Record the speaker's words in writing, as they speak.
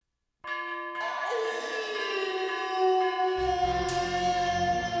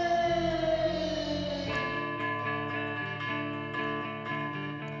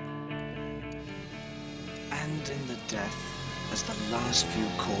death as the last few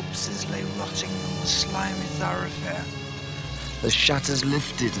corpses lay rotting on the slimy thoroughfare. The shutters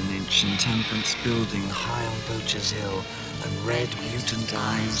lifted an ancient temperance building high on Poacher's Hill, and red mutant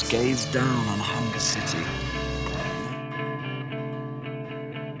eyes gazed down on Hunger City.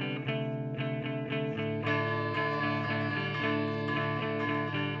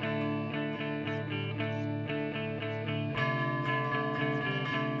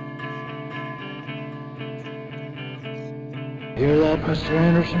 Hear that, Mr.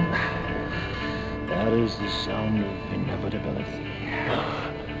 Anderson? That is the sound of inevitability.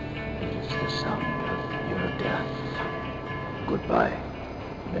 It is the sound of your death. Goodbye,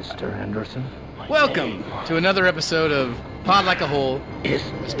 Mr. Anderson. Welcome to another episode of Pod Like a Hole,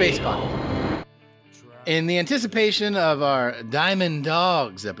 Space Pod. In the anticipation of our Diamond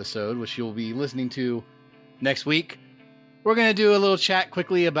Dogs episode, which you'll be listening to next week, we're going to do a little chat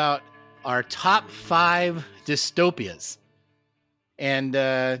quickly about our top 5 dystopias. And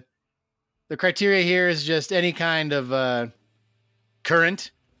the criteria here is just any kind of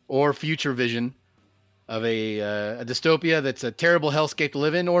current or future vision of a dystopia that's a terrible hellscape to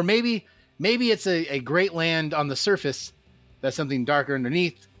live in, or maybe it's a great land on the surface that's something darker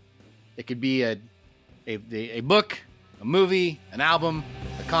underneath. It could be a book, a movie, an album,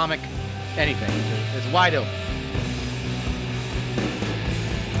 a comic, anything. It's wide open.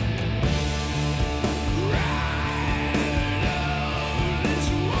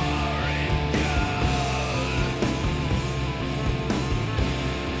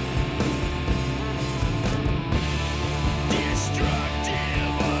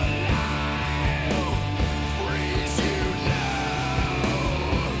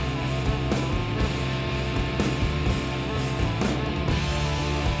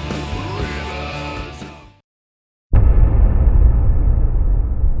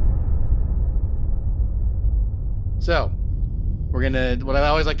 So, what I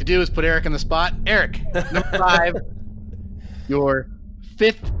always like to do is put Eric on the spot. Eric, number 5, your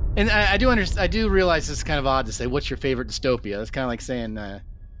 5th, and I do realize this is kind of odd to say, what's your favorite dystopia? That's kind of like saying,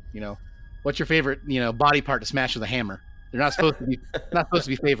 what's your favorite, body part to smash with a hammer? They're not supposed to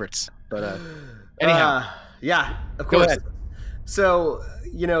be favorites, but anyhow. Yeah, of Go course. ahead. So,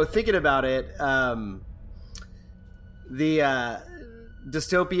 thinking about it, the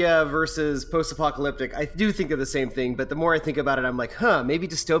dystopia versus post-apocalyptic, I do think of the same thing, but the more I think about it, I'm like, maybe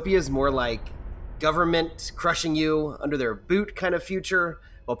dystopia is more like government crushing you under their boot kind of future,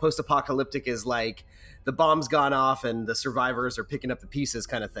 while post-apocalyptic is like the bomb's gone off and the survivors are picking up the pieces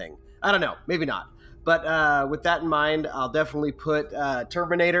kind of thing. I don't know, maybe not. But with that in mind, I'll definitely put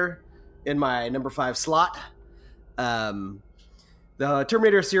Terminator in my number 5 slot. The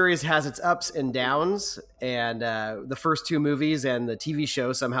Terminator series has its ups and downs, and the first 2 movies and the TV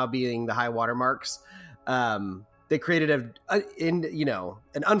show somehow being the high watermarks. They created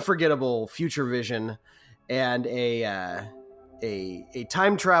an unforgettable future vision and a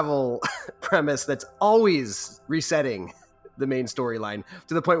time travel premise that's always resetting the main storyline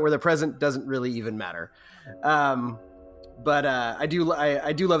to the point where the present doesn't really even matter. But I do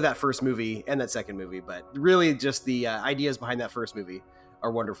love that first movie and that second movie, but really just the ideas behind that first movie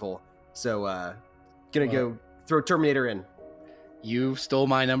are wonderful. So go throw Terminator in. You stole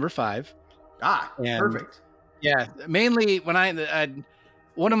my number 5. Perfect. Yeah, mainly when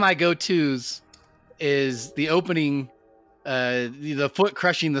one of my go-tos is the opening, the foot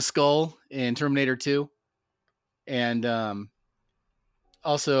crushing the skull in Terminator 2, and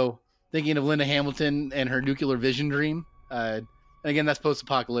also thinking of Linda Hamilton and her nuclear vision dream. And again, that's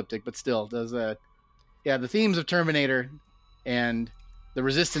post-apocalyptic, but still does the themes of Terminator and the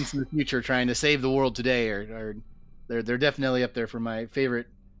resistance in the future trying to save the world today are they're definitely up there for my favorite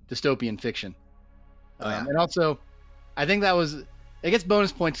dystopian fiction. And also, I think it gets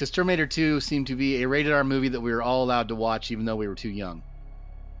bonus points because Terminator 2 seemed to be a rated R movie that we were all allowed to watch even though we were too young.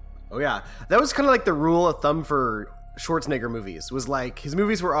 Oh yeah, that was kind of like the rule of thumb for Schwarzenegger movies. Was like his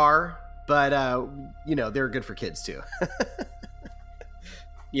movies were R, but they were good for kids too.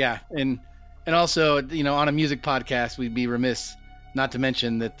 Yeah, and also, on a music podcast, we'd be remiss not to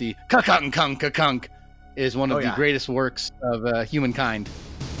mention that the Kakunk is one of the greatest works of humankind.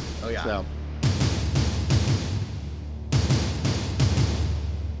 Oh yeah. So.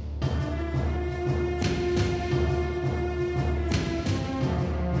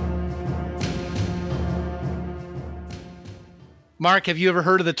 Mark, have you ever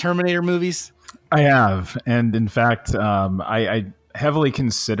heard of the Terminator movies? I have, and in fact, I heavily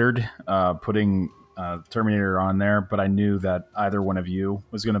considered putting Terminator on there, but I knew that either one of you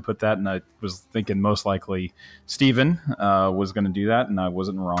was going to put that, and I was thinking most likely Steven was going to do that, and I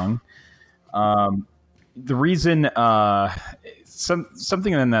wasn't wrong. The reason,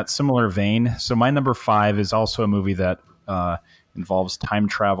 something in that similar vein. So my number 5 is also a movie that involves time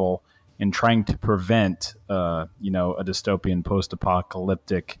travel and trying to prevent, a dystopian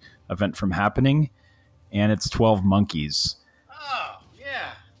post-apocalyptic event from happening. And it's 12 Monkeys. Oh,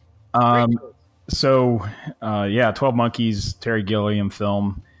 yeah. Um, 12 Monkeys, Terry Gilliam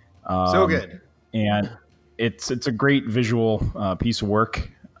film. So good. And it's a great visual piece of work.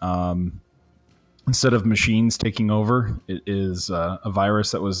 Instead of machines taking over, it is a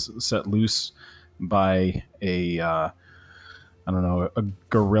virus that was set loose by a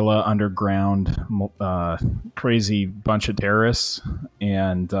guerrilla underground crazy bunch of terrorists,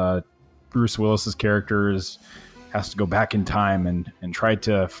 and Bruce Willis's character has to go back in time and try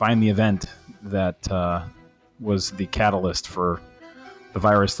to find the event that was the catalyst for the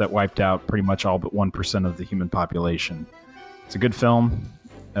virus that wiped out pretty much all but 1% of the human population. It's a good film.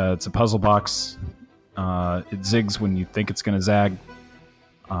 It's a puzzle box. It zigs when you think it's going to zag.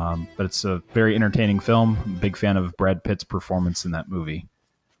 But it's a very entertaining film. I'm a big fan of Brad Pitt's performance in that movie.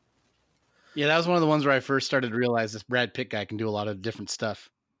 Yeah, that was one of the ones where I first started to realize this Brad Pitt guy can do a lot of different stuff.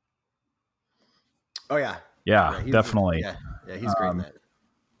 Oh, yeah. Yeah, definitely. Yeah, he's great in that.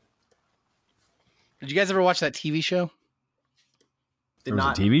 Did you guys ever watch that TV show? There was a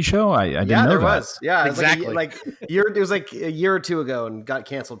TV show? I didn't know that. Yeah, there was. Yeah, exactly. It was like a year or two ago and got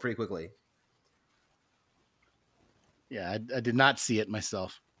canceled pretty quickly. Yeah, I did not see it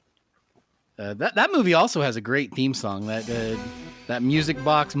myself. That movie also has a great theme song. That music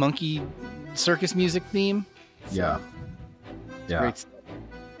box monkey circus music theme. Yeah. Great stuff.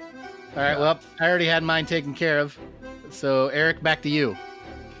 All right, well, I already had mine taken care of. So, Eric, back to you.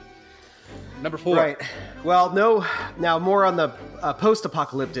 Number 4. Right. Well, no. Now, more on the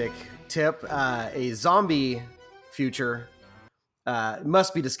post-apocalyptic tip. A zombie future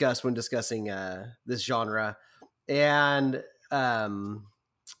must be discussed when discussing this genre. And I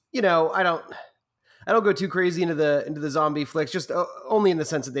don't go too crazy into the zombie flicks, just only in the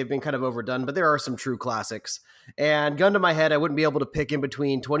sense that they've been kind of overdone. But there are some true classics. And gun to my head, I wouldn't be able to pick in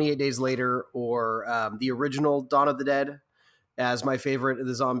between 28 Days Later or the original Dawn of the Dead as my favorite of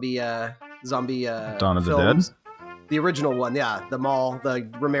the zombie Dawn of films. the Dead? The original one, yeah, the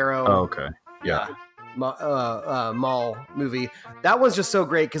Romero. Oh, okay, yeah. Mall movie. That one's just so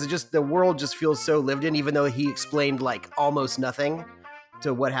great because the world just feels so lived in, even though he explained like almost nothing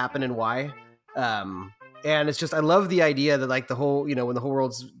to what happened and why. And it's just, I love the idea that like the whole, when the whole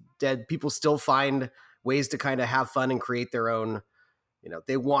world's dead, people still find ways to kind of have fun and create their own,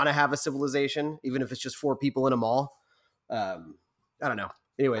 they want to have a civilization, even if it's just 4 people in a mall. I don't know.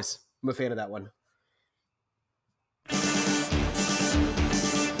 Anyways, I'm a fan of that one.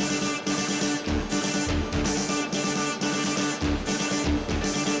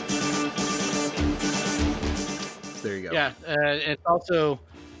 There you go. Yeah, it's also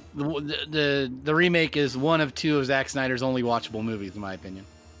the remake is one of 2 of Zack Snyder's only watchable movies, in my opinion.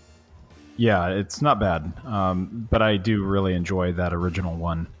 Yeah, it's not bad, but I do really enjoy that original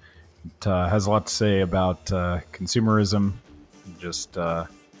one. It has a lot to say about consumerism. Just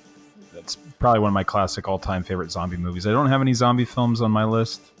it's probably one of my classic all-time favorite zombie movies. I don't have any zombie films on my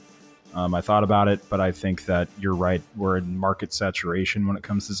list. I thought about it, but I think that you're right. We're in market saturation when it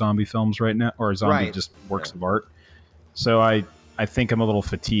comes to zombie films right now, or zombie just works of art. So I think I'm a little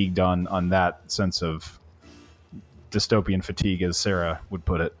fatigued on that sense of dystopian fatigue, as Sarah would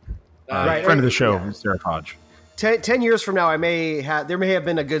put it. Friend of the show, Sarah Hodge. 10 years from now, there may have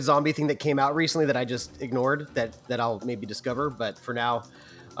been a good zombie thing that came out recently that I just ignored that I'll maybe discover. But for now,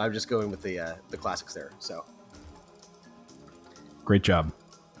 I'm just going with the classics there. So great job.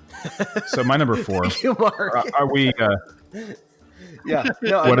 So my number 4. Thank you, Mark. Are we? Yeah.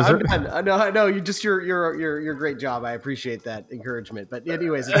 No, what is it? No, you're great job. I appreciate that encouragement. But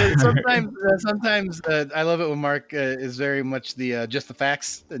anyways, sometimes I love it when Mark is very much the just the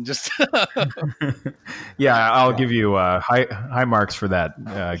facts and just. Yeah, I'll give you high marks for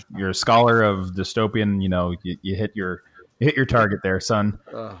that. You're a scholar of dystopian. You hit your target there, son.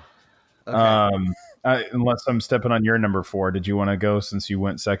 Okay. Unless I'm stepping on your number 4, did you want to go since you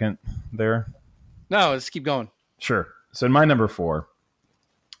went second there? No, let's keep going. Sure. So in my number 4,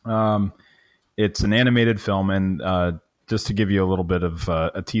 it's an animated film, and just to give you a little bit of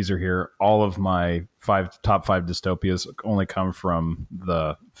a teaser here, all of my top 5 dystopias only come from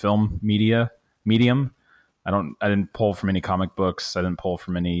the film medium. I didn't pull from any comic books. I didn't pull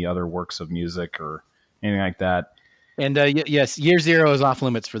from any other works of music or anything like that. And yes, Year Zero is off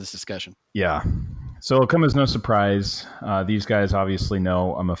limits for this discussion. Yeah. So it'll come as no surprise. These guys obviously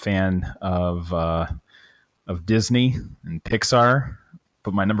know I'm a fan of Disney and Pixar,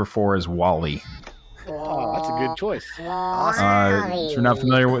 but my number 4 is WALL-E. Oh, that's a good choice. If you're not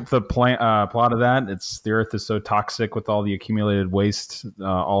familiar with the plot of that, it's the Earth is so toxic with all the accumulated waste,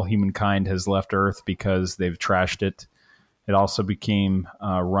 all humankind has left Earth because they've trashed it. It also became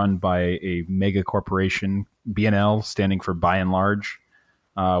run by a mega corporation, BNL, standing for By and Large,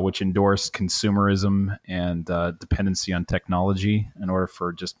 which endorsed consumerism and dependency on technology in order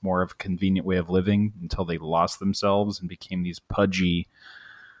for just more of a convenient way of living until they lost themselves and became these pudgy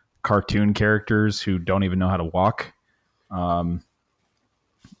cartoon characters who don't even know how to walk.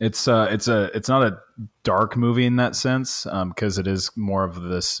 It's not a dark movie in that sense because it is more of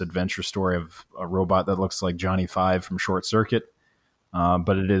this adventure story of a robot that looks like Johnny Five from Short Circuit.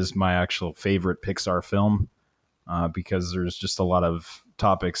 But it is my actual favorite Pixar film because there's just a lot of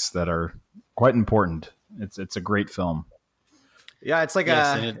topics that are quite important. It's a great film. Yeah, it's like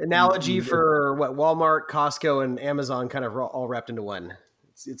an analogy for what Walmart, Costco, and Amazon kind of all wrapped into one.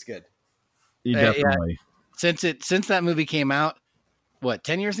 It's good. You definitely. Since that movie came out, what,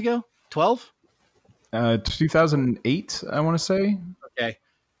 10 years ago? 12? 2008, I want to say. Okay.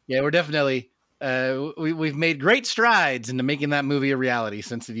 Yeah, we're definitely we've made great strides into making that movie a reality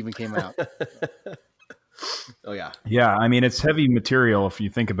since it even came out. Oh yeah. Yeah, I mean it's heavy material if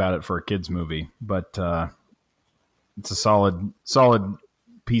you think about it for a kids movie, but it's a solid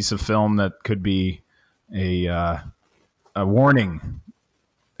piece of film that could be a warning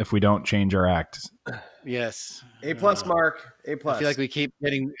if we don't change our act. Yes. A+, Mark. A+. I feel like we keep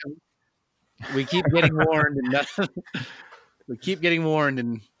getting warned and nothing. We keep getting warned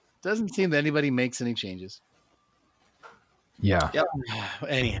and it doesn't seem that anybody makes any changes. Yeah. Yep.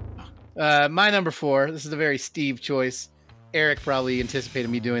 Anyhow, my number 4, this is a very Steve choice. Eric probably anticipated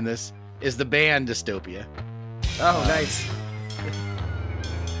me doing this, is the band Dystopia. Oh, nice.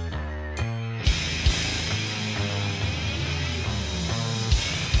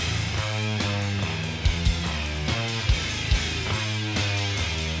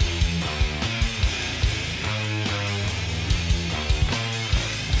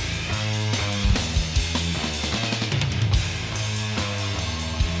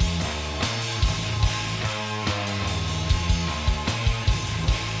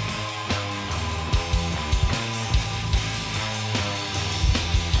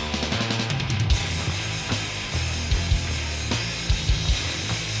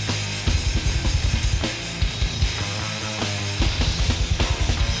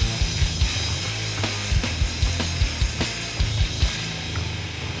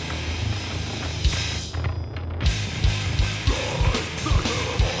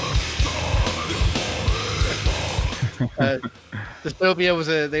 Dystopia was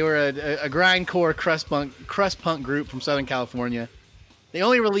a grindcore crust punk group from Southern California. They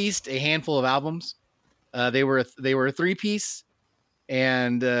only released a handful of albums. They were a 3-piece,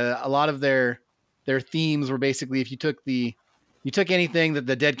 and a lot of their themes were basically if you took anything that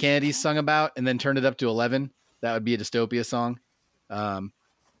the Dead Kennedys sung about and then turned it up to 11, that would be a Dystopia song.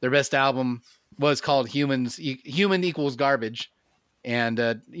 Their best album was called Human Equals Garbage,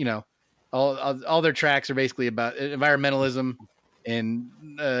 and all their tracks are basically about environmentalism and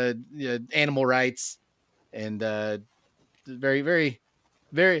animal rights, and very, very,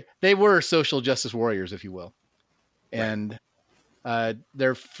 very. They were social justice warriors, if you will. And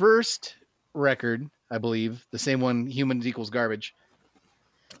their first record, I believe, the same one, Humans Equals Garbage,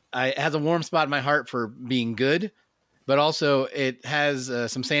 has a warm spot in my heart for being good, but also it has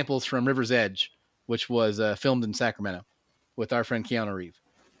some samples from River's Edge, which was filmed in Sacramento with our friend Keanu Reeves.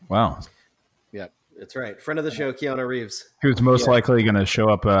 Wow. Yeah, that's right. Friend of the show, Keanu Reeves. Who's most likely going to show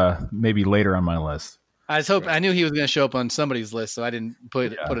up maybe later on my list. I knew he was going to show up on somebody's list, so I didn't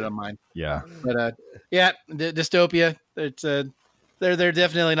put it on mine. Yeah. But Dystopia. It's they're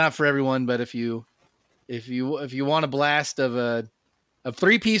definitely not for everyone. But if you want a blast of a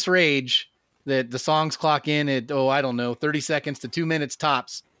 3-piece rage that the songs clock in at 30 seconds to 2 minutes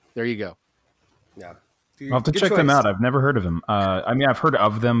tops, there you go. Yeah. I'll have to check them out. I've never heard of them. I've heard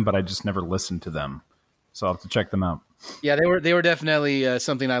of them, but I just never listened to them. So I'll have to check them out. Yeah, they were definitely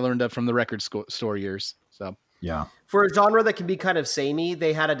something I learned up from the record store years. So yeah, for a genre that can be kind of samey,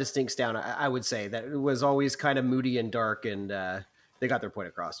 they had a distinct sound. I would say that it was always kind of moody and dark, and they got their point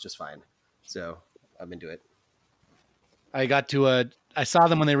across just fine. So I'm into it. I saw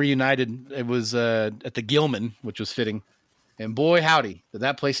them when they reunited. It was at the Gilman, which was fitting, and boy howdy, did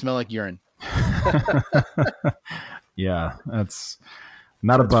that place smell like urine. Yeah, that's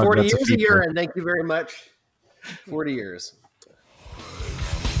not a bug. 40 that's years of urine. Thank you very much. 40 years.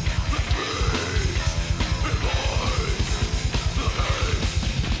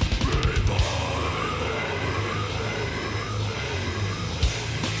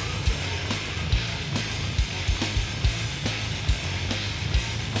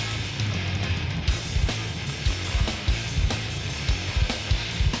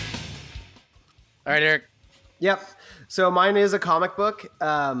 All right, Eric. Yep. So mine is a comic book.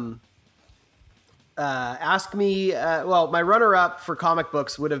 Ask me. My runner-up for comic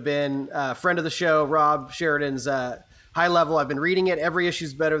books would have been friend of the show, Rob Sheridan's High Level. I've been reading it. Every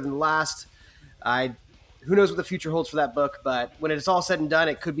issue's better than the last. Who knows what the future holds for that book? But when it's all said and done,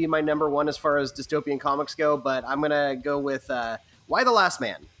 it could be my number one as far as dystopian comics go. But I'm gonna go with Why the Last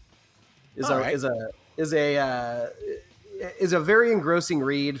Man. Is a very engrossing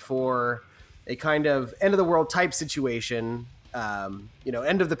read for a kind of end of the world type situation. End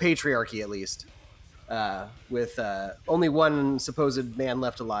of the patriarchy at least. With only one supposed man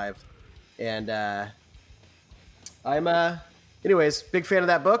left alive. And anyways, big fan of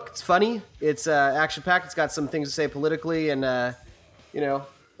that book. It's funny. It's action-packed. It's got some things to say politically and,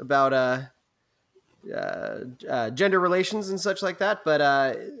 about gender relations and such like that.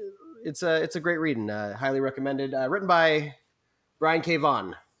 But it's a great read and highly recommended. Written by Brian K.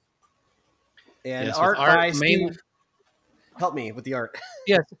 Vaughan. And Yes, art by mainly. Steve... Help me with the art.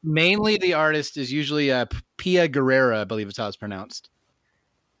 Yes, mainly the artist is usually Pia Guerrera, I believe it's how it's pronounced.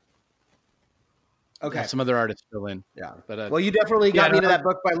 Okay. Some other artists fill in. Yeah. But well, you definitely got me into that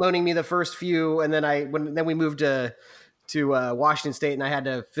book by loaning me the first few, and then we moved to Washington State, and I had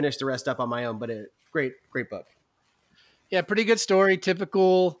to finish the rest up on my own. But great book. Yeah, pretty good story.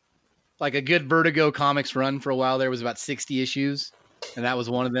 Typical, like a good Vertigo Comics run for a while. There was about 60 issues, and that was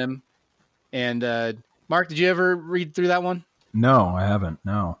one of them. And Mark, did you ever read through that one? No, I haven't.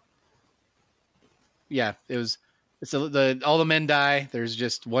 No. Yeah, all the men die. There's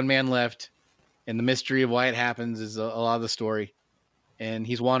just one man left. And the mystery of why it happens is a lot of the story. And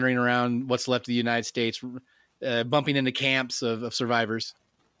he's wandering around what's left of the United States, bumping into camps of survivors.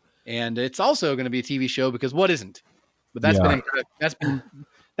 And it's also going to be a TV show because what isn't? But that's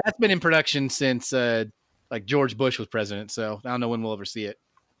been in production since like George Bush was president. So I don't know when we'll ever see it.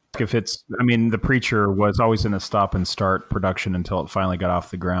 The Preacher was always in a stop and start production until it finally got off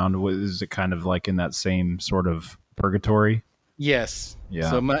the ground. Is it kind of like in that same sort of purgatory? Yes. Yeah.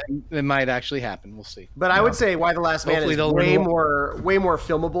 So it might actually happen. We'll see. But I would say Why the Last Man is way more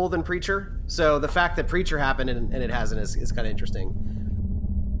filmable than Preacher. So the fact that Preacher happened and it hasn't is kind of interesting.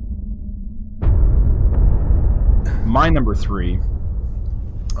 My number 3,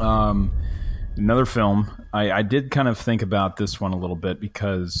 another film. I did kind of think about this one a little bit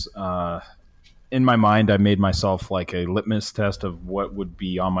because in my mind I made myself like a litmus test of what would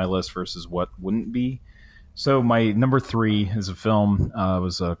be on my list versus what wouldn't be. So my number 3 is a film. It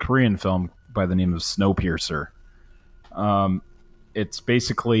was a Korean film by the name of Snowpiercer. It's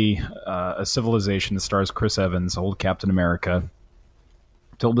basically a civilization that stars Chris Evans, old Captain America.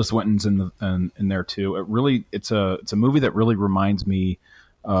 Tilda Swinton's in there too. It's a movie that really reminds me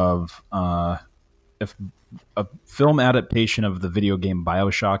of if a film adaptation of the video game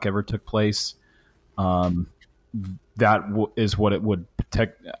BioShock ever took place. Is what it would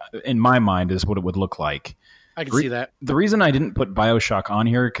in my mind is what it would look like. I can see that. The reason I didn't put BioShock on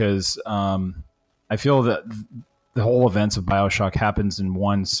here because I feel that the whole events of BioShock happens in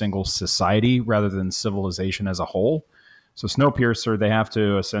one single society rather than civilization as a whole. So Snowpiercer, they have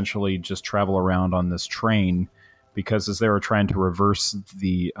to essentially just travel around on this train because as they were trying to reverse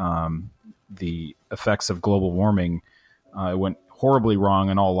the effects of global warming, it went horribly wrong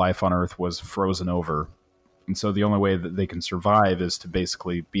and all life on Earth was frozen over. And so the only way that they can survive is to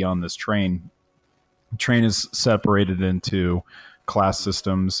basically be on this train. The train is separated into class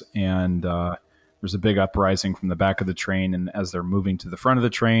systems, and there's a big uprising from the back of the train. And as they're moving to the front of the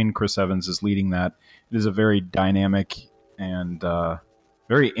train, Chris Evans is leading that. It is a very dynamic and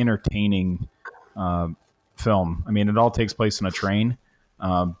very entertaining film. I mean, it all takes place in a train,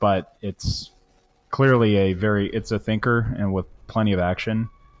 but it's clearly it's a thinker and with plenty of action.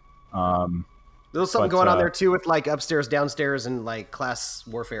 There's something going on there too with like upstairs, downstairs, and like class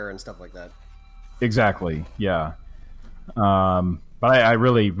warfare and stuff like that. Exactly. Yeah. But I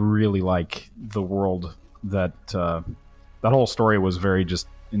really, really like the world that whole story was very just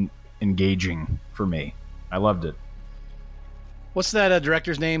engaging for me. I loved it. What's that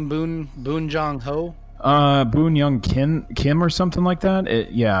director's name? Boon Jong-ho? Boon Young Kim or something like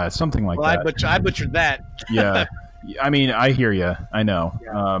that. Something like that. I butchered that. Yeah. I mean, I hear you. I know.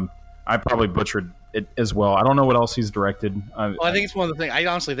 Yeah. I probably butchered it as well. I don't know what else he's directed. I think it's one of the things. I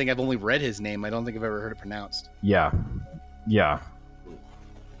honestly think I've only read his name. I don't think I've ever heard it pronounced. Yeah.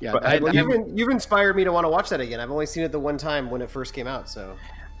 But you've inspired me to want to watch that again. I've only seen it the one time when it first came out. So,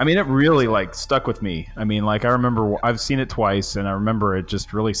 I mean, it really stuck with me. I mean, I remember I've seen it twice, and I remember it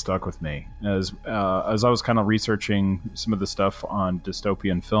just really stuck with me. As I was kind of researching some of the stuff on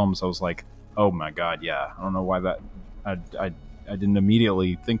dystopian films, I was like, oh my god, yeah. I don't know why that I didn't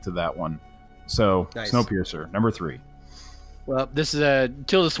immediately think to that one. So Nice. Snowpiercer, number 3. Well, this is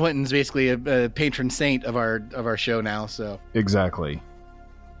Tilda Swinton's basically a patron saint of our show now. So Exactly.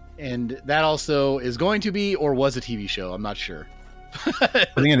 and that also is going to be or was a TV show. I'm not sure. I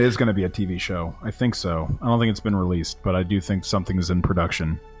think it is going to be a TV show. I think so. I don't think it's been released, but I do think something is in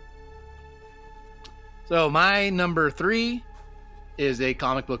production. So my number 3 is a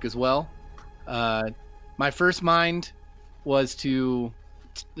comic book as well. My first mind was to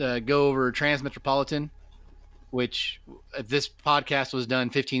go over Transmetropolitan, which if this podcast was done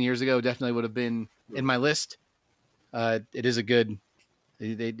 15 years ago, definitely would have been in my list. It is a good.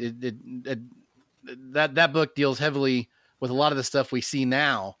 That book deals heavily with a lot of the stuff we see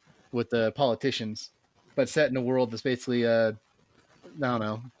now with the politicians, but set in a world that's basically I don't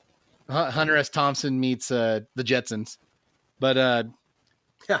know, Hunter S. Thompson meets the Jetsons. But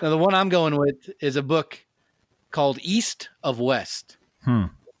now the one I'm going with is a book called East of West.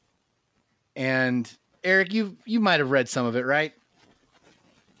 And Eric, you might have read some of it, right?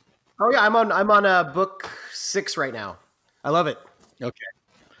 Oh yeah, I'm on book 6 right now. I love it. Okay.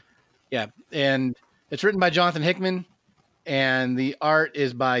 Yeah, and it's written by Jonathan Hickman, and the art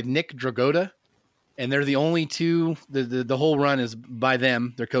is by Nick Dragotta, and they're the only two. The whole run is by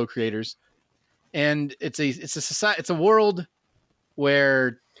them. They're co-creators, and it's a world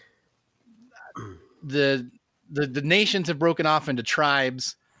where the nations have broken off into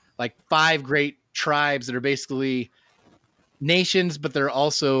tribes, like 5 great tribes that are basically nations, but they're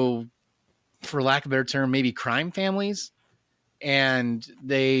also, for lack of a better term, maybe crime families. And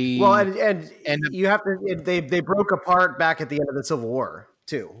they and you have to they broke apart back at the end of the Civil War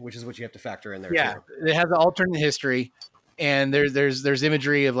too, which is what you have to factor in there. Yeah, too. It has an alternate history, and there's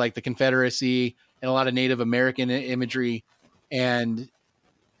imagery of like the Confederacy and a lot of Native American imagery, and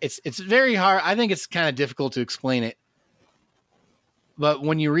it's very hard. I think it's kind of difficult to explain it, but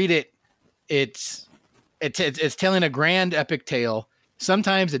when you read it, it's telling a grand epic tale.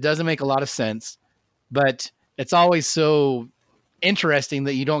 Sometimes it doesn't make a lot of sense, but it's always so interesting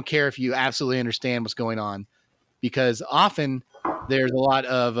that you don't care if you absolutely understand what's going on, because often there's a lot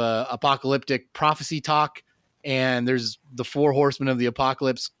of apocalyptic prophecy talk, and there's the 4 horsemen of the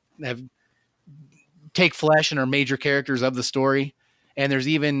apocalypse take flesh and are major characters of the story, and there's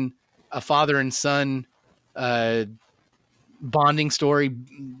even a father and son bonding story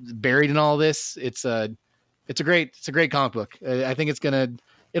buried in all this. It's a great comic book. I think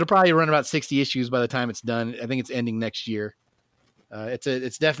it'll probably run about 60 issues by the time it's done. I think it's ending next year.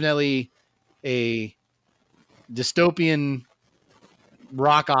 It's definitely a dystopian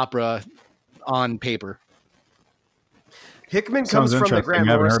rock opera on paper. Hickman comes from the Grant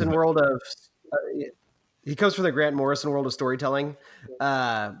Morrison world of he comes from the Grant Morrison world of storytelling,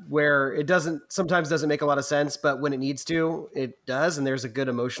 where it sometimes doesn't make a lot of sense, but when it needs to, it does, and there's a good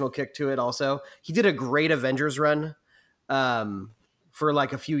emotional kick to it. Also, he did a great Avengers run for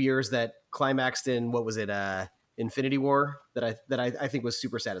like a few years that climaxed in what was it? Infinity War that I think was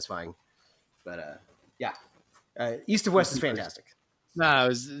super satisfying. But East of West is fantastic. No, it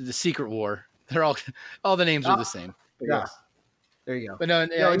was the Secret War. They're all the names are the same. But yeah, there you go. But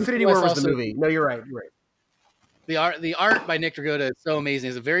no, Infinity War was the movie. No, you're right. You're right. The art by Nick Dragotta is so amazing.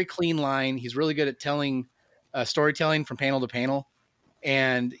 It's a very clean line. He's really good at telling storytelling from panel to panel,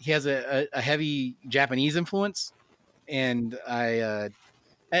 and he has a heavy Japanese influence. And it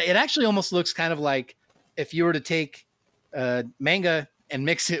actually almost looks kind of like if you were to take manga and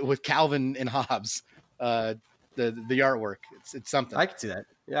mix it with Calvin and Hobbes, the artwork. It's something. I can see that.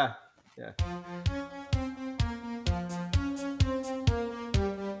 Yeah.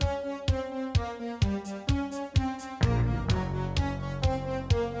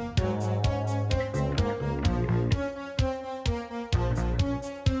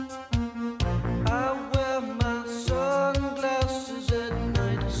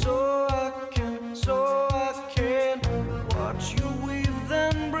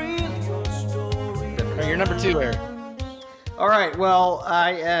 You're number 2, Eric. All right. Well,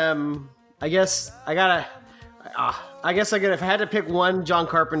 I guess I gotta. If I had to pick one John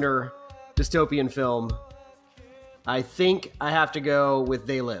Carpenter dystopian film, I think I have to go with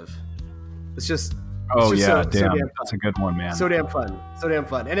They Live. It's just. Oh it's just yeah, so damn, damn fun. that's a good one, man. So damn fun.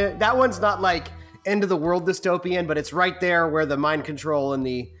 And that one's not like end of the world dystopian, but it's right there where the mind control and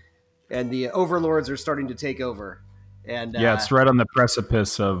the overlords are starting to take over. And it's right on the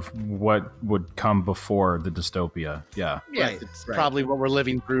precipice of what would come before the dystopia. Yeah. It's probably what we're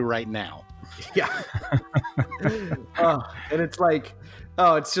living through right now. Yeah. And it's like,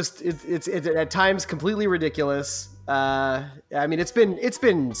 it's at times completely ridiculous. I mean, it's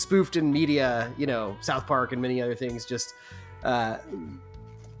been spoofed in media, South Park and many other things. Just,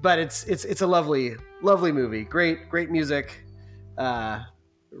 but it's a lovely movie. Great music.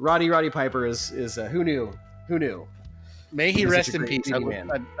 Roddy Piper is who knew? May he rest in peace.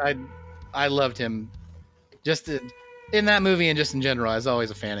 I loved him just in that movie and just in general. I was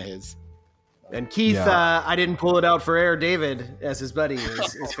always a fan of his. And Keith, I didn't pull it out for air. David as his buddy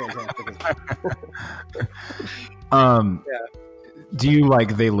is fantastic. Do you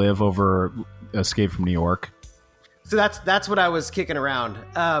like They Live over Escape from New York? So that's what I was kicking around.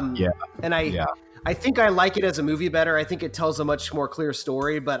 And I think I like it as a movie better. I think it tells a much more clear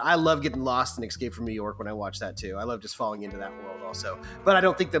story, but I love getting lost in Escape from New York when I watch that too. I love just falling into that world also. But I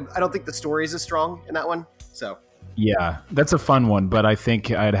don't think the story is as strong in that one. So yeah, that's a fun one, but I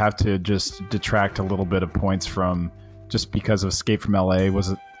think I'd have to just detract a little bit of points from just because of Escape from LA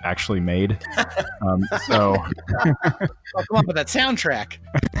was actually made. So come on with that soundtrack.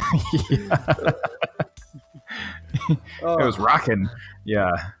 It was rocking.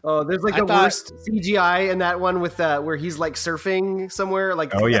 Yeah. Oh, there's like worst CGI in that one with where he's like surfing somewhere.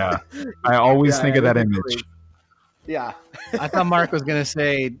 Like, oh yeah, I always think of that image. Yeah. I thought Mark was gonna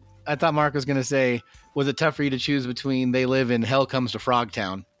say, was it tough for you to choose between They Live and Hell Comes to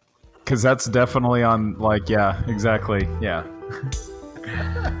Frogtown? Because that's definitely on, like, yeah, exactly, yeah.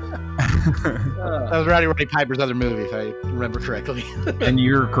 That was Roddy Piper's other movie, if I remember correctly. And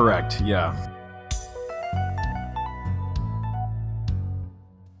you're correct, yeah.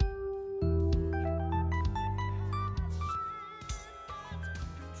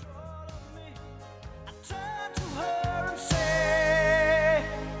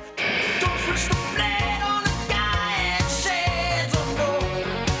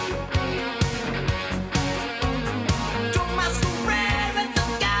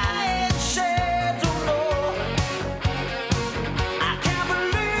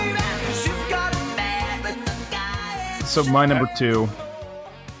 So my number 2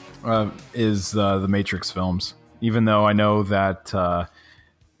 is the Matrix films. Even though I know that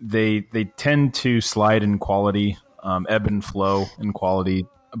they tend to slide in quality, ebb and flow in quality,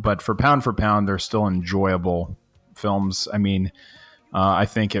 but for pound, they're still enjoyable films. I mean, I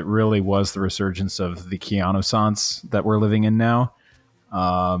think it really was the resurgence of the Keanu-sans that we're living in now.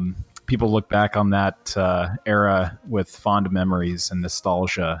 People look back on that era with fond memories and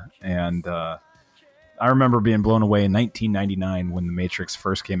nostalgia, and I remember being blown away in 1999 when The Matrix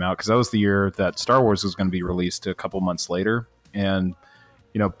first came out, because that was the year that Star Wars was going to be released a couple months later. And,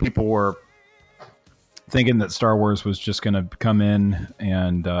 you know, people were thinking that Star Wars was just going to come in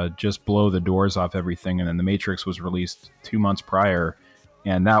and just blow the doors off everything. And then The Matrix was released 2 months prior,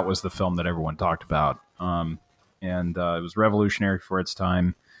 and that was the film that everyone talked about. And it was revolutionary for its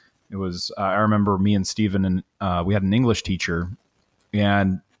time. It was, I remember me and Steven, and we had an English teacher,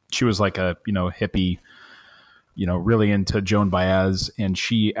 and she was like a, hippie, really into Joan Baez, and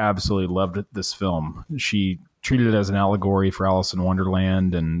she absolutely loved this film. She treated it as an allegory for Alice in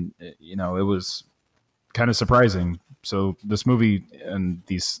Wonderland, and, it was kind of surprising. So this movie and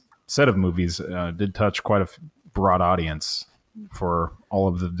these set of movies did touch quite a broad audience for all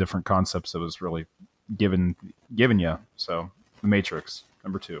of the different concepts that was really given you. So The Matrix,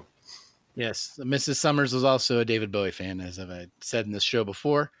 number 2. Yes, Mrs. Summers was also a David Bowie fan, as I've said in this show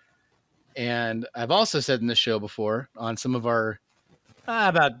before. And I've also said in this show before on some of our,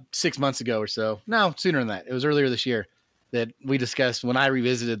 about 6 months ago or so, no, sooner than that, it was earlier this year, that we discussed when I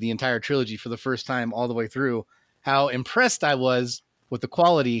revisited the entire trilogy for the first time all the way through, how impressed I was with the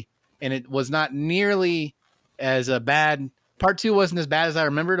quality, and it was not nearly as bad. Part 2 wasn't as bad as I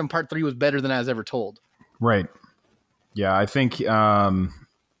remembered, and Part 3 was better than I was ever told. Right. Yeah, I think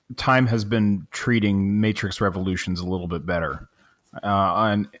time has been treating Matrix Revolutions a little bit better.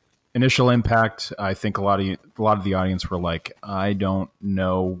 On initial impact, I think a lot of the audience were like, I don't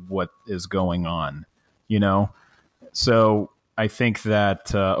know what is going on, So I think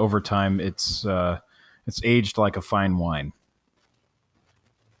that over time it's aged like a fine wine.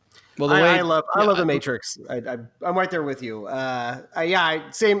 Well, I love The Matrix. I'm right there with you.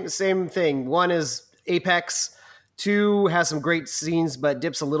 Same thing. 1 is apex. 2 has some great scenes, but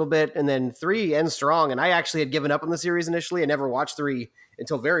dips a little bit, and then 3 ends strong. And I actually had given up on the series initially. I never watched 3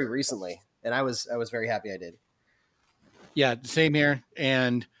 until very recently, and I was very happy I did. Yeah, same here.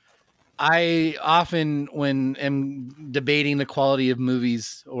 And I often, when am debating the quality of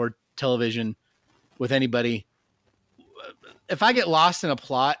movies or television with anybody, if I get lost in a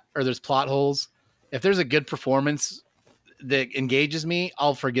plot or there's plot holes, if there's a good performance that engages me,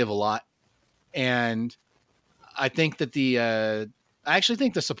 I'll forgive a lot. And I think that I actually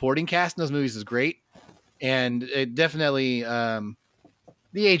think the supporting cast in those movies is great. And it definitely, the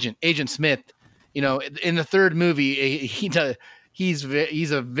Agent Smith, in the third movie, he's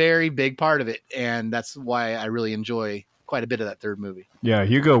a very big part of it, and that's why I really enjoy quite a bit of that third movie. Yeah,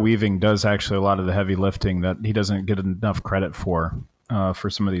 Hugo Weaving does actually a lot of the heavy lifting that he doesn't get enough credit for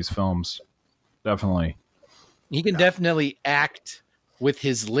some of these films. Definitely. He can definitely act with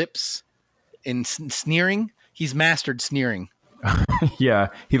his lips and sneering. He's mastered sneering. Yeah,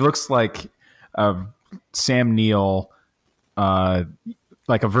 he looks like Sam Neill,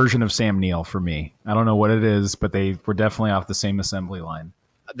 like a version of Sam Neill for me. I don't know what it is, but they were definitely off the same assembly line.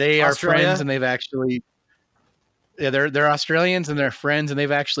 They are Australia? friends, and they've actually, they're Australians, and they're friends, and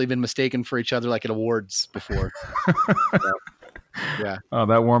they've actually been mistaken for each other, like at awards before. Yeah. Oh,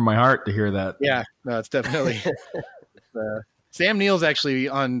 that warmed my heart to hear that. Yeah, no, it's definitely. Sam Neill's actually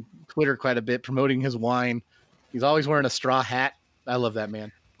on Twitter quite a bit promoting his wine. He's always wearing a straw hat. I love that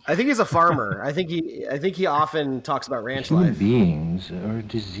man. I think he's a farmer. I think he often talks about ranch Human life. beings are a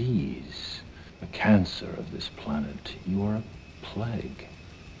disease, a cancer of this planet. You are a plague,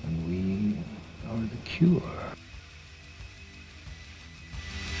 and we are the cure.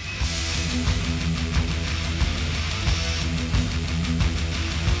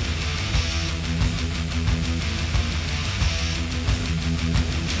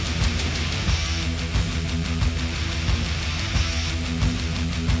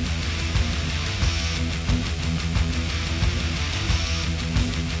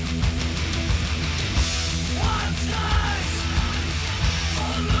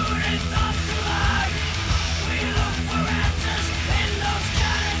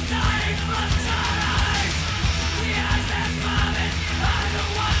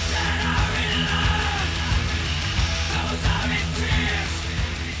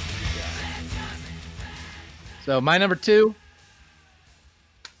 So my number 2,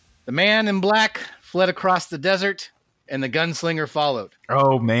 the man in black fled across the desert, and the gunslinger followed.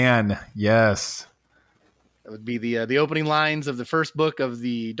 Oh man, yes. That would be the opening lines of the first book of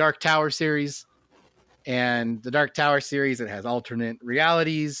the Dark Tower series. And the Dark Tower series, it has alternate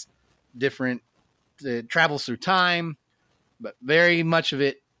realities, different travels through time, but very much of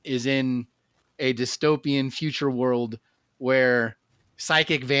it is in a dystopian future world where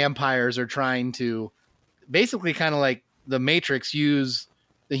psychic vampires are trying to basically kind of like the Matrix use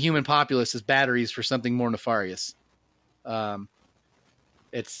the human populace as batteries for something more nefarious.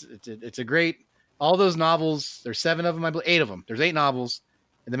 It's a great, all those novels, there's 7 of them, I believe, 8 of them. There's 8 novels,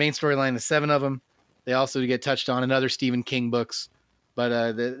 and the main storyline is 7 of them. They also get touched on in other Stephen King books,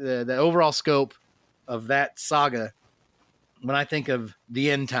 but the overall scope of that saga, when I think of the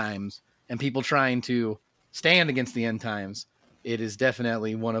end times and people trying to stand against the end times, it is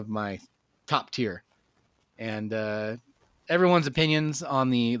definitely one of my top tier. And everyone's opinions on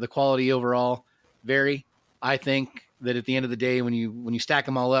the quality overall vary. I think that at the end of the day, when you stack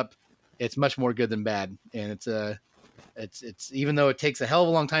them all up, it's much more good than bad. And it's even though it takes a hell of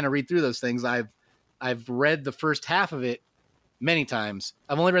a long time to read through those things, I've read the first half of it many times.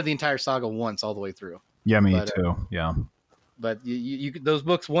 I've only read the entire saga once all the way through. Yeah, me too. Yeah. But you those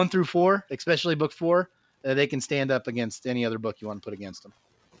books 1 through 4, especially book 4, they can stand up against any other book you want to put against them.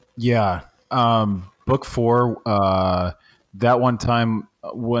 Yeah. Book 4, that one time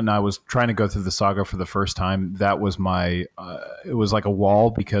when I was trying to go through the saga for the first time, that was my, it was like a wall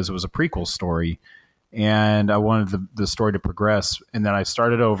because it was a prequel story and I wanted the story to progress. And then I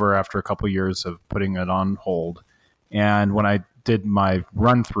started over after a couple years of putting it on hold. And when I did my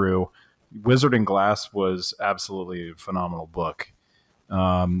run through, Wizard and Glass was absolutely a phenomenal book.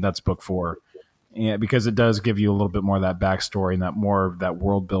 That's book 4. Yeah, because it does give you a little bit more of that backstory and that more of that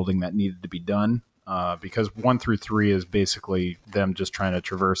world building that needed to be done. Because 1 through 3 is basically them just trying to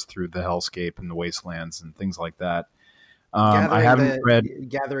traverse through the hellscape and the wastelands and things like that. I haven't read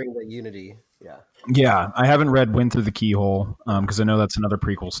Gathering the Unity. Yeah. Yeah, I haven't read Wind Through the Keyhole because I know that's another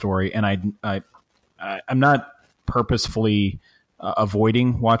prequel story, and I'm not purposefully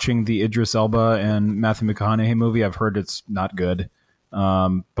avoiding watching the Idris Elba and Matthew McConaughey movie. I've heard it's not good,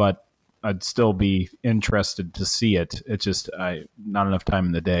 but I'd still be interested to see it. It's just not enough time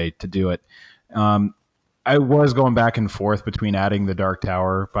in the day to do it. I was going back and forth between adding The Dark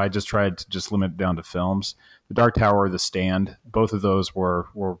Tower, but I just tried to just limit it down to films. The Dark Tower or The Stand, both of those were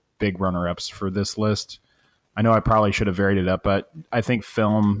big runner-ups for this list. I know I probably should have varied it up, but I think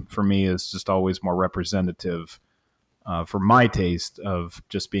film for me is just always more representative for my taste of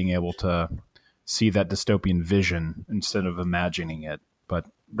just being able to see that dystopian vision instead of imagining it. But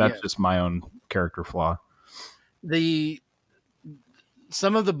that's just my own character flaw.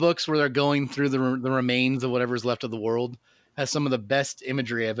 Some of the books where they're going through the remains of whatever's left of the world has some of the best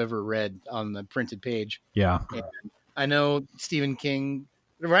imagery I've ever read on the printed page. Yeah. And I know Stephen King,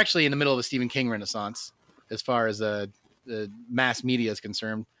 we're actually in the middle of a Stephen King renaissance as far as mass media is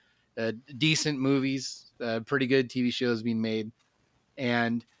concerned. Decent movies, pretty good TV shows being made,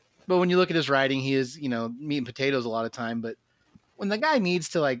 but when you look at his writing, he is meat and potatoes a lot of time. But when the guy needs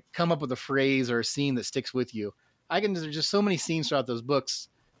to like come up with a phrase or a scene that sticks with you, there's just so many scenes throughout those books.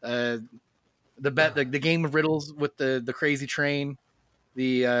 The game of riddles with the crazy train,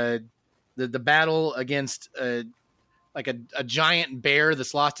 the battle against like a giant bear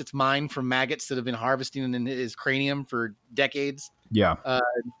that's lost its mind from maggots that have been harvesting in his cranium for decades. Yeah.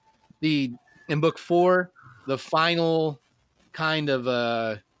 In book 4, the final kind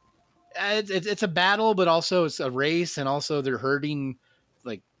of it's a battle, but also it's a race, and also they're herding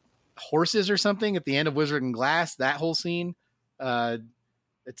like horses or something at the end of Wizard and Glass. That whole scene, or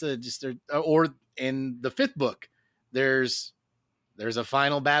in the 5th book, there's a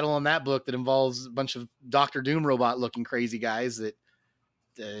final battle in that book that involves a bunch of Doctor Doom robot looking crazy guys that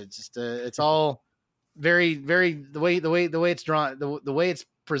it's all very, very, the way it's drawn, the way it's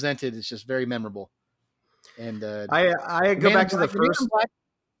presented, it's just very memorable. And I go back to the first.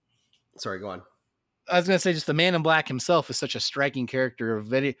 Sorry, go on. I was going to say, just the Man in Black himself is such a striking character.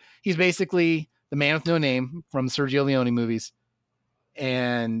 He's basically the man with no name from Sergio Leone movies.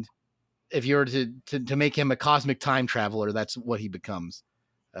 And if you were to make him a cosmic time traveler, that's what he becomes,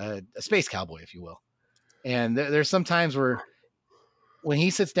 a space cowboy, if you will. And there's some times where when he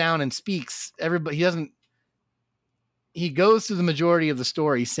sits down and speaks, he goes through the majority of the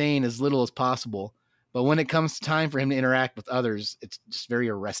story saying as little as possible. But when it comes time for him to interact with others, it's just very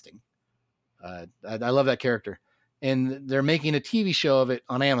arresting. I love that character. And they're making a TV show of it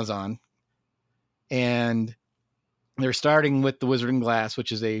on Amazon. And they're starting with The Wizard and Glass,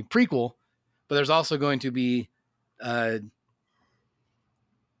 which is a prequel. But there's also going to be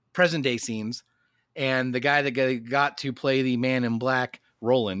present day scenes. And the guy that got to play the Man in Black,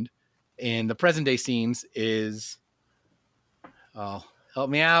 Roland, in the present day scenes is, help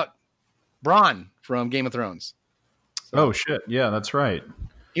me out, Bronn from Game of Thrones. So, oh, shit. Yeah, that's right.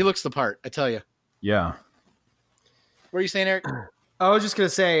 He looks the part, I tell you. Yeah. What are you saying, Eric? I was just going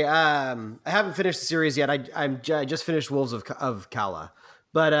to say, I haven't finished the series yet. I just finished Wolves of Kala.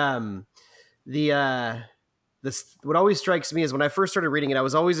 But what always strikes me is when I first started reading it, I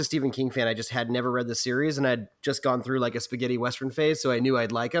was always a Stephen King fan. I just had never read the series, and I'd just gone through like a spaghetti Western phase, so I knew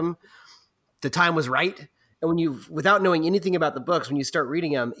I'd like him. The time was right. And without knowing anything about the books, when you start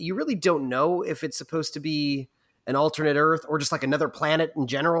reading them, you really don't know if it's supposed to be an alternate Earth or just like another planet in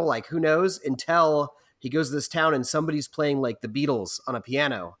general. Like, who knows, until he goes to this town and somebody's playing like the Beatles on a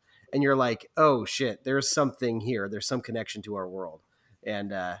piano. And you're like, oh shit, there's something here. There's some connection to our world.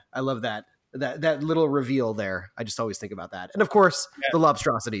 And I love that little reveal there. I just always think about that. And of course, the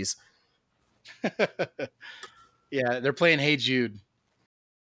Lobstrosities. Yeah, they're playing Hey Jude.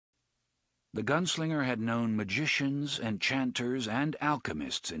 The gunslinger had known magicians, enchanters, and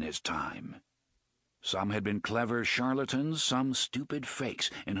alchemists in his time. Some had been clever charlatans, some stupid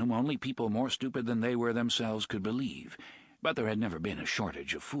fakes, in whom only people more stupid than they were themselves could believe. But there had never been a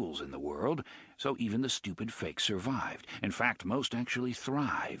shortage of fools in the world, so even the stupid fakes survived. In fact, most actually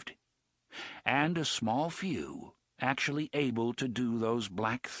thrived. And a small few actually able to do those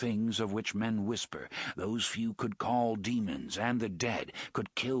black things of which men whisper. Those few could call demons and the dead,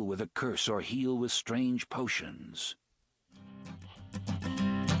 could kill with a curse or heal with strange potions.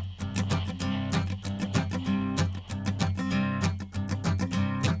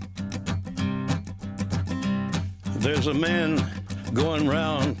 There's a man going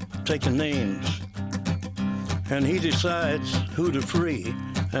round taking names, and he decides who to free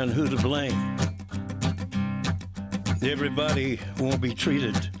and who to blame. Everybody won't be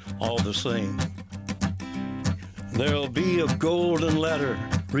treated all the same. There'll be a golden ladder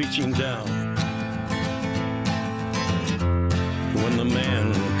reaching down when the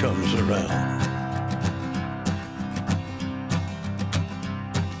man comes around.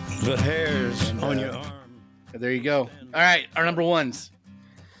 The hairs on your arm. There you go. All right, our number ones.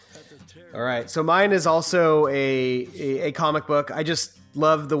 All right, so mine is also a comic book. I just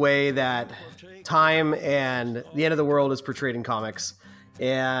love the way that time and the end of the world is portrayed in comics.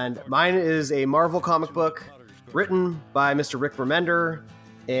 And mine is a Marvel comic book written by Mr. Rick Remender,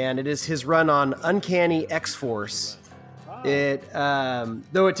 and it is his run on Uncanny X-Force. It,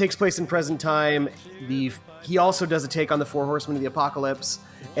 though it takes place in present time, he also does a take on the Four Horsemen of the Apocalypse,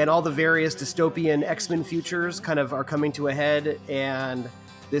 and all the various dystopian X-Men futures kind of are coming to a head, and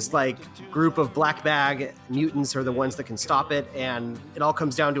this like group of black bag mutants are the ones that can stop it, and it all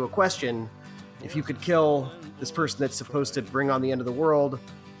comes down to a question: if you could kill this person that's supposed to bring on the end of the world,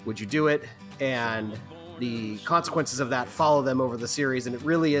 would you do it? And the consequences of that follow them over the series, and it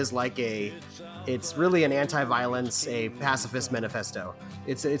really is like it's really an anti-violence, a pacifist manifesto.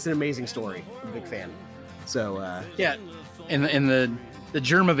 It's an amazing story. I'm a big fan. So yeah, and the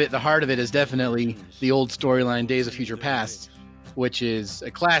germ of it, the heart of it, is definitely the old storyline, Days of Future Past, which is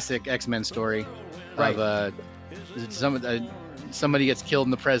a classic X-Men story Right. of somebody gets killed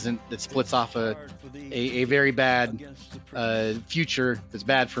in the present that splits off a very bad future that's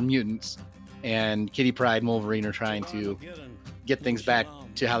bad for mutants, and Kitty Pryde and Wolverine are trying to get things back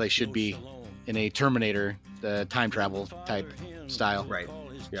to how they should be in a Terminator time travel type style. Right.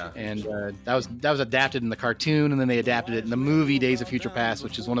 Yeah. And that was adapted in the cartoon, and then they adapted it in the movie Days of Future Past,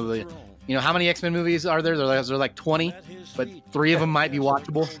 which is one of the, how many X-Men movies are there? There's like 20, but 3 of them might be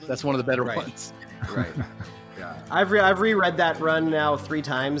watchable. That's one of the better ones. Right. Yeah. I've reread that run now 3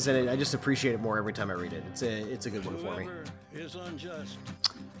 times, and I just appreciate it more every time I read it. It's a good one for me.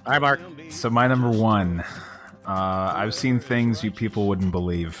 All right, Mark. So my number 1, I've seen things you people wouldn't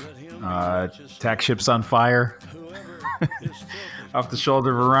believe. Attack ships on fire. Off the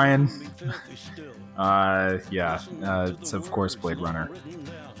shoulder of Orion. It's of course Blade Runner.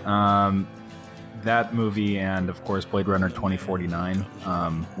 That movie, and of course Blade Runner 2049,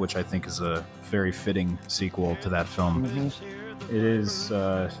 which I think is a very fitting sequel to that film. Mm-hmm. It is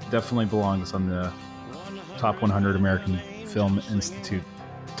definitely belongs on the top 100 American Film Institute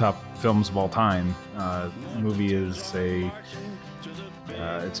top films of all time. The movie is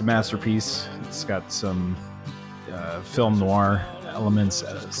it's a masterpiece. It's got some film noir elements,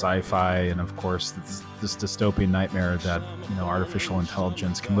 sci-fi, and of course this dystopian nightmare that artificial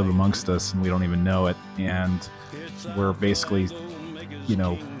intelligence can live amongst us and we don't even know it, and we're basically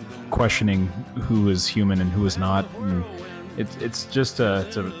questioning who is human and who is not. And it's just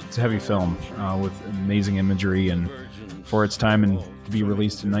it's a heavy film with amazing imagery, and for its time and to be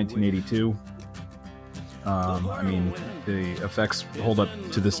released in 1982, the effects hold up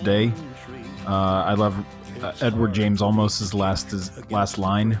to this day. I love Edward James Olmos's last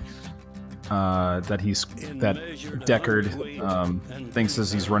line that Deckard thinks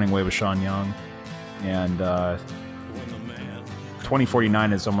as he's running away with Sean Young, and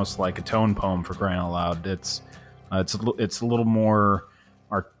 2049 is almost like a tone poem, for crying out loud. It's a little more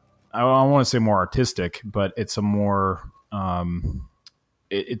I don't want to say more artistic, but it's a more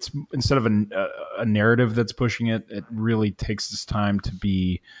it's instead of a narrative that's pushing it, it really takes its time to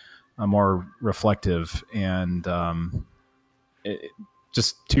be more reflective, and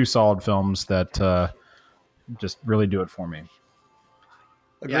just 2 solid films that just really do it for me.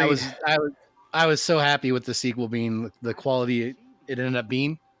 Yeah, I was so happy with the sequel being the quality it ended up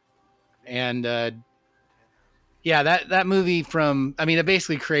being, and that movie it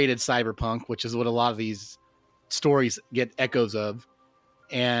basically created cyberpunk, which is what a lot of these stories get echoes of,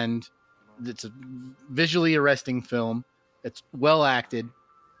 and it's a visually arresting film. It's well acted.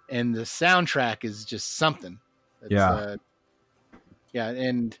 And the soundtrack is just something.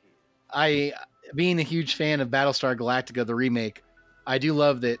 And I, being a huge fan of Battlestar Galactica, the remake, I do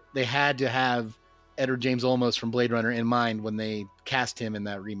love that they had to have Edward James Olmos from Blade Runner in mind when they cast him in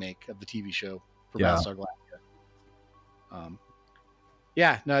that remake of the TV show for Battlestar Galactica.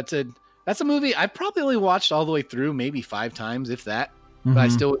 That's a movie I probably only watched all the way through maybe 5 times, if that. Mm-hmm. But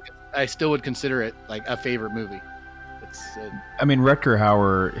I still would consider it like a favorite movie. Rutger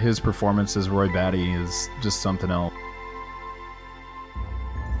Hauer, his performance as Roy Batty is just something else.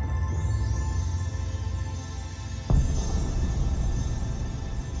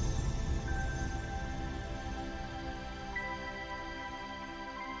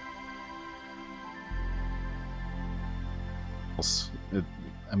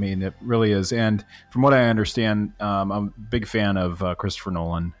 It really is. And from what I understand, I'm a big fan of Christopher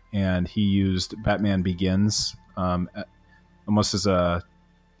Nolan, and he used Batman Begins almost as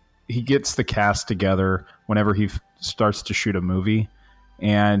he gets the cast together whenever he starts to shoot a movie,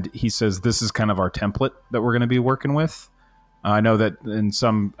 and he says, this is kind of our template that we're going to be working with. I know that in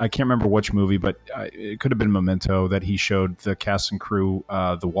I can't remember which movie, but it could have been Memento, that he showed the cast and crew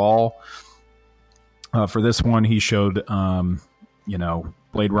The Wall. For this one, he showed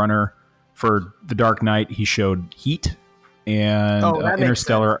Blade Runner. For The Dark Knight, he showed Heat, and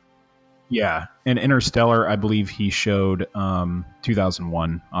Interstellar. Yeah, and Interstellar, I believe he showed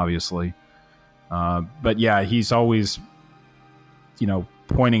 2001, obviously. But yeah, he's always,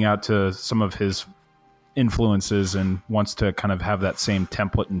 pointing out to some of his influences and wants to kind of have that same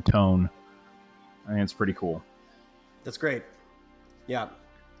template and tone. I think it's pretty cool. That's great. Yeah,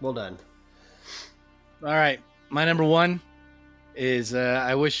 well done. All right, my number 1 is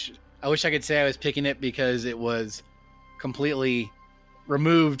I wish I could say I was picking it because it was completely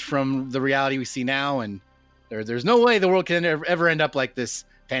removed from the reality we see now, and There's no way the world can ever end up like this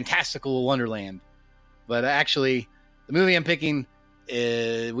fantastical wonderland. But actually, the movie I'm picking,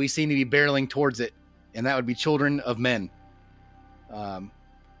 we seem to be barreling towards it, and that would be Children of Men.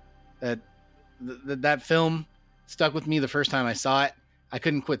 That film stuck with me the first time I saw it. I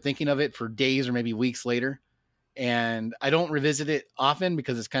couldn't quit thinking of it for days or maybe weeks later. And I don't revisit it often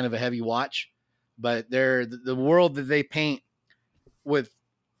because it's kind of a heavy watch. But the world that they paint with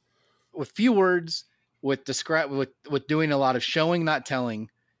few words, with doing a lot of showing, not telling,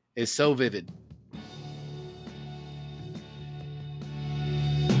 is so vivid.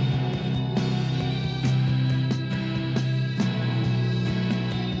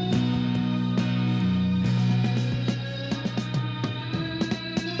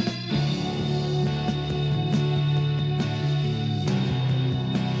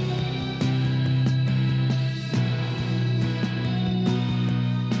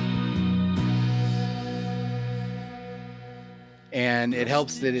 And it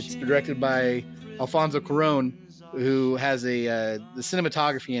helps that it's directed by Alfonso Cuarón, who has the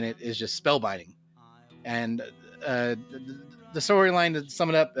cinematography in it is just spellbinding. And the storyline, to sum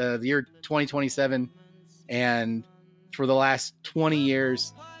it up, the year 2027, and for the last 20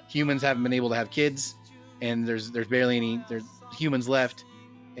 years, humans haven't been able to have kids, and there's barely any humans left,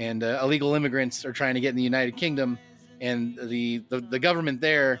 and illegal immigrants are trying to get in the United Kingdom, and the government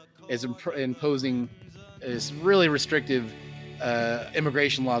there is imposing this really restrictive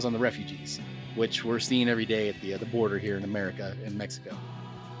immigration laws on the refugees, which we're seeing every day at the border here in America and Mexico.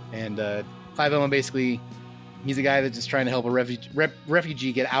 And Clive Owen, basically, he's a guy that's just trying to help a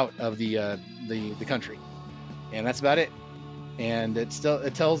refugee get out of the country, and that's about it. And it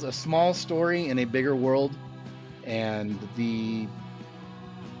tells a small story in a bigger world, and the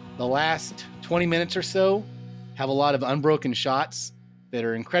last 20 minutes or so have a lot of unbroken shots that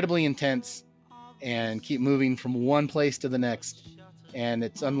are incredibly intense and keep moving from one place to the next. And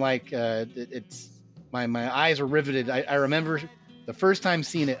it's unlike it's my eyes were riveted. I remember the first time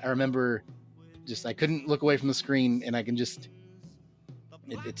seeing it. I remember I couldn't look away from the screen, and I can just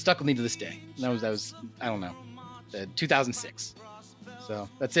it stuck with me to this day. And that was I don't know, 2006. So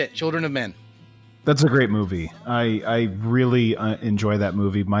that's it. Children of Men. That's a great movie. I really enjoy that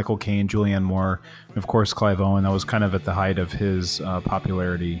movie. Michael Caine, Julianne Moore, and of course Clive Owen. That was kind of at the height of his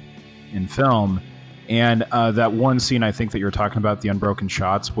popularity in film. And that one scene I think that you're talking about, the unbroken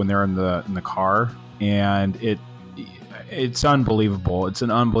shots when they're in the car, and it's unbelievable. It's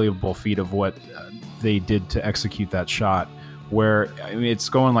an unbelievable feat of what they did to execute that shot, where it's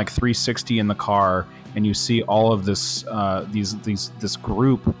going like 360 in the car, and you see all of this this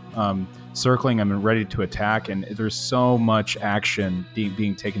group circling them and ready to attack, and there's so much action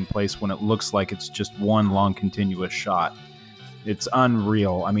being taken place when it looks like it's just one long continuous shot. It's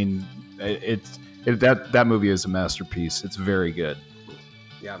unreal. I mean, that movie is a masterpiece. It's very good.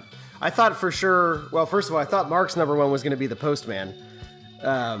 Yeah. I thought for sure, well, first of all, I thought Mark's number one was going to be The Postman.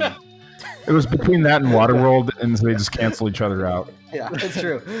 It was between that and Waterworld, and so they just cancel each other out. Yeah, that's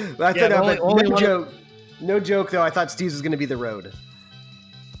true. But I thought, no joke, though, I thought Steve's was going to be The Road.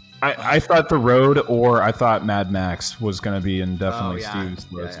 I thought The Road, or I thought Mad Max was going to be in definitely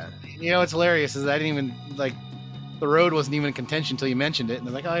Steve's list. Yeah. You know what's hilarious is I didn't even, The Road wasn't even in contention until you mentioned it. And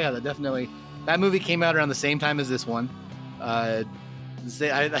they're like, oh yeah, that movie came out around the same time as this one. I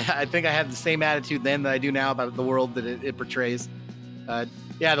think I had the same attitude then that I do now about the world that it portrays. The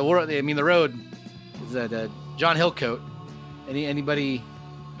world. I mean, The Road is that John Hillcoat. Anybody?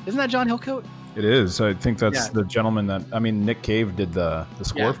 Isn't that John Hillcoat? It is. I think that's the gentleman that. I mean, Nick Cave did the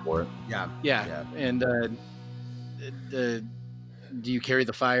score for it. Yeah. And Do You Carry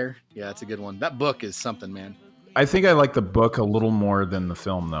the Fire? Yeah, that's a good one. That book is something, man. I think I like the book a little more than the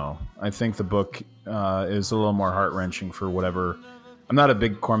film, though. I think the book is a little more heart-wrenching for whatever. I'm not a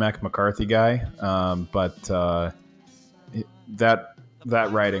big Cormac McCarthy guy, but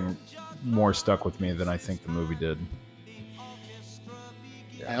that writing more stuck with me than I think the movie did.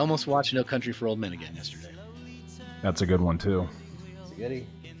 I almost watched No Country for Old Men again yesterday. That's a good one, too. It's a goodie.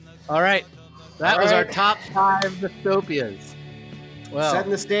 All right. That was our top 5 dystopias. Well,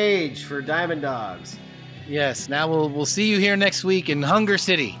 setting the stage for Diamond Dogs. Yes. Now we'll see you here next week in Hunger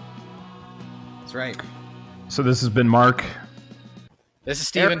City. That's right. So this has been Mark. This is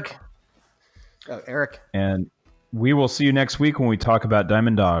Steven. Eric. And we will see you next week when we talk about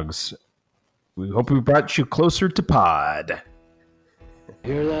Diamond Dogs. We hope we brought you closer to pod.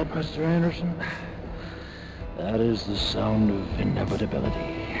 Hear that, Mr. Anderson? That is the sound of inevitability.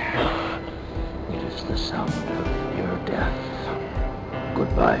 It is the sound of your death.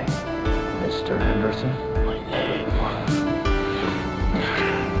 Goodbye, Mr. Anderson. My name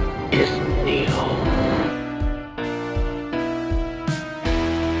is Neo.